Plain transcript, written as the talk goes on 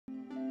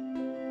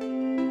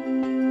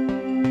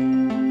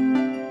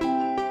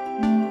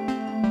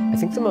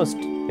think the most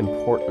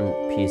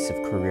important piece of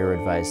career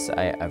advice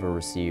I ever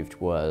received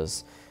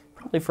was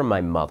probably from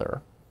my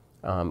mother,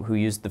 who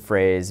used the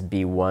phrase,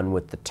 "be one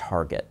with the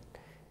target."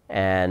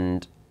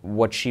 And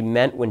what she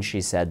meant when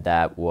she said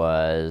that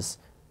was,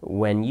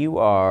 when you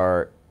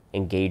are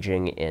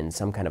engaging in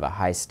some kind of a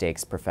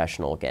high-stakes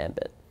professional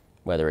gambit,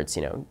 whether it's,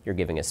 you're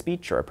giving a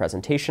speech or a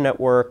presentation at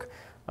work,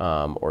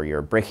 or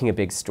you're breaking a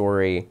big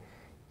story,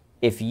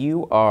 if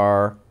you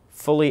are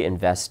fully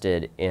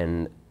invested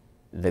in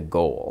the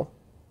goal,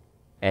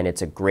 and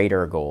it's a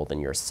greater goal than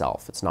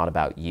yourself, it's not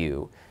about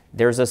you,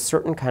 there's a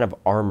certain kind of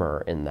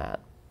armor in that.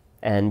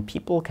 And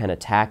people can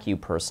attack you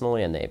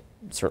personally, and they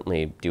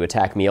certainly do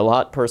attack me a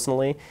lot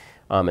personally,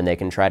 and they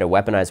can try to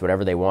weaponize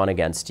whatever they want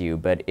against you.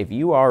 But if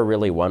you are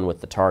really one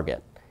with the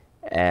target,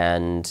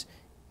 and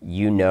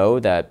you know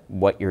that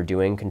what you're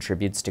doing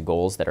contributes to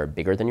goals that are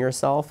bigger than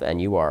yourself,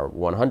 and you are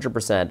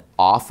 100%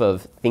 off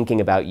of thinking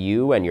about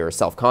you and your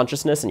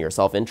self-consciousness and your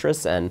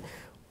self-interest, and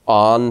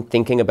on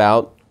thinking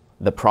about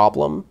the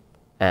problem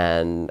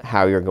and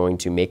how you're going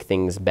to make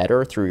things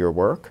better through your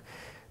work,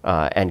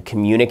 and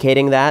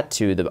communicating that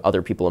to the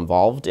other people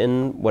involved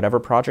in whatever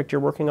project you're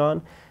working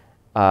on,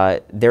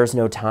 there's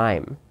no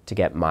time to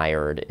get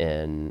mired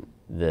in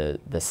the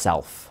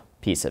self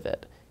piece of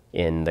it,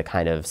 in the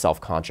kind of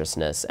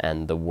self-consciousness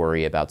and the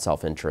worry about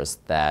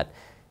self-interest that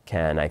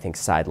can, I think,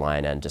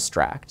 sideline and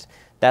distract.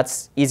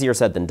 That's easier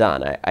said than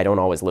done. I don't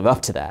always live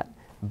up to that,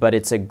 but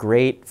it's a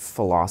great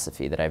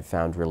philosophy that I've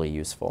found really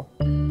useful.